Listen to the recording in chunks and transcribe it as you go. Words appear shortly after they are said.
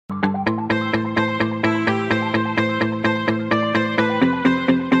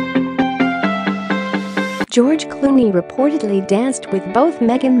George Clooney reportedly danced with both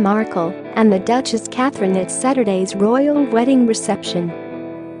Meghan Markle and the Duchess Catherine at Saturday's royal wedding reception.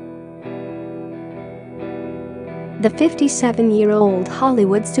 The 57-year-old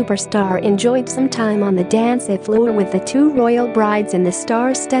Hollywood superstar enjoyed some time on the dance floor with the two royal brides in the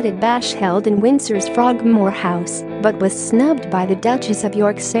star-studded bash held in Windsor's Frogmore house, but was snubbed by the Duchess of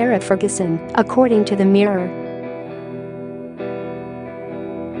York Sarah Ferguson, according to the Mirror.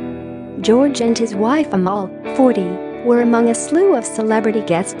 George and his wife Amal, 40, were among a slew of celebrity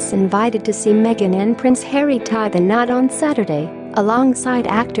guests invited to see Meghan and Prince Harry tie the knot on Saturday, alongside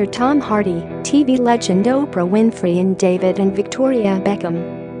actor Tom Hardy, TV legend Oprah Winfrey and David and Victoria Beckham.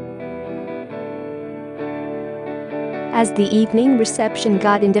 As the evening reception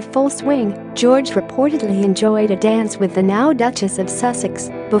got into full swing, George reportedly enjoyed a dance with the now Duchess of Sussex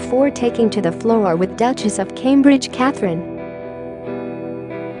before taking to the floor with Duchess of Cambridge Catherine.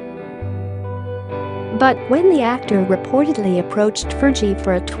 But when the actor reportedly approached Fergie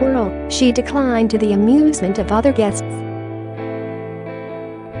for a twirl, she declined to the amusement of other guests.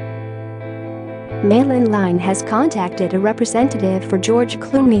 MailOnline has contacted a representative for George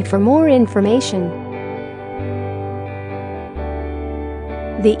Clooney for more information.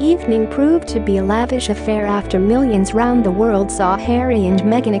 The evening proved to be a lavish affair after millions round the world saw Harry and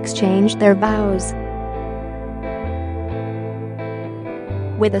Meghan exchange their vows.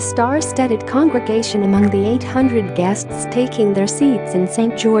 With a star-studded congregation among the 800 guests taking their seats in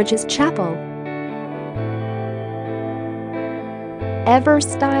St. George's Chapel.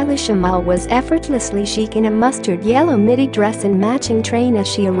 Ever-stylish Amal was effortlessly chic in a mustard yellow midi dress and matching train as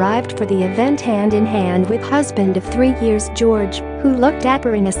she arrived for the event hand-in-hand with husband of 3 years George, who looked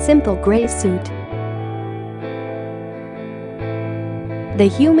dapper in a simple grey suit. The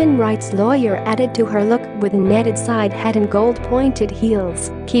human rights lawyer added to her look with a netted side hat and gold-pointed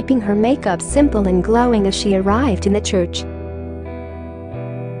heels, keeping her makeup simple and glowing as she arrived in the church.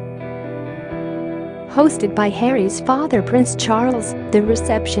 Hosted by Harry's father Prince Charles, the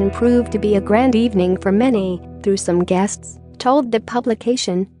reception proved to be a grand evening for many, though some guests told the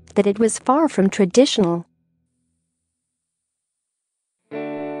publication that it was far from traditional.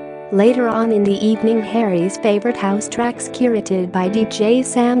 Later on in the evening, Harry's favorite house tracks curated by DJ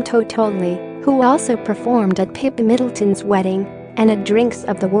Sam Totolee, who also performed at Pippa Middleton's wedding, and a Drinks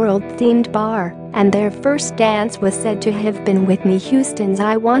of the World-themed bar, and their first dance was said to have been Whitney Houston's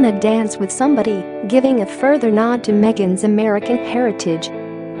I Wanna Dance with Somebody, giving a further nod to Meghan's American heritage.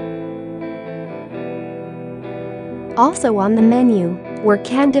 Also on the menu were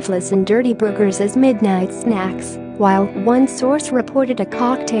candyfloss and dirty burgers as midnight snacks, while one source reported a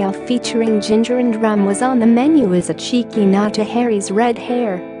cocktail featuring ginger and rum was on the menu as a cheeky nod to Harry's red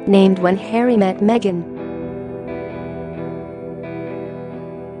hair, named When Harry Met Meghan.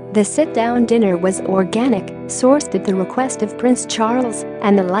 The sit-down dinner was organic, sourced at the request of Prince Charles,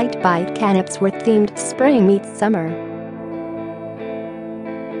 and the light bite canapes were themed spring meets summer.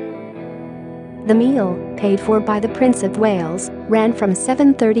 The meal, paid for by the Prince of Wales, ran from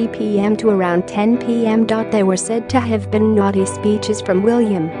 7:30 p.m. to around 10 p.m. There were said to have been naughty speeches from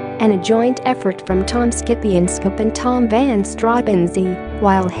William, and a joint effort from Tom Skippy and Scoop and Tom Van Straubenzee,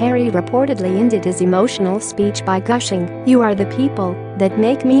 while Harry reportedly ended his emotional speech by gushing, "You are the people that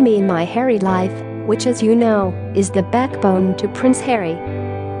make me in my Harry life," which, as you know, is the backbone to Prince Harry.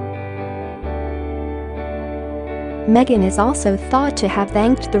 Meghan is also thought to have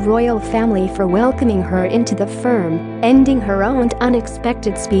thanked the royal family for welcoming her into the firm, ending her own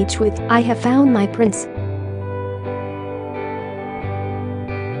unexpected speech with, "I have found my prince."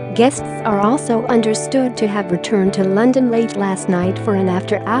 Guests are also understood to have returned to London late last night for an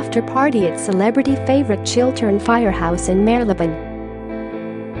after party at celebrity favourite Chiltern Firehouse in Marylebone.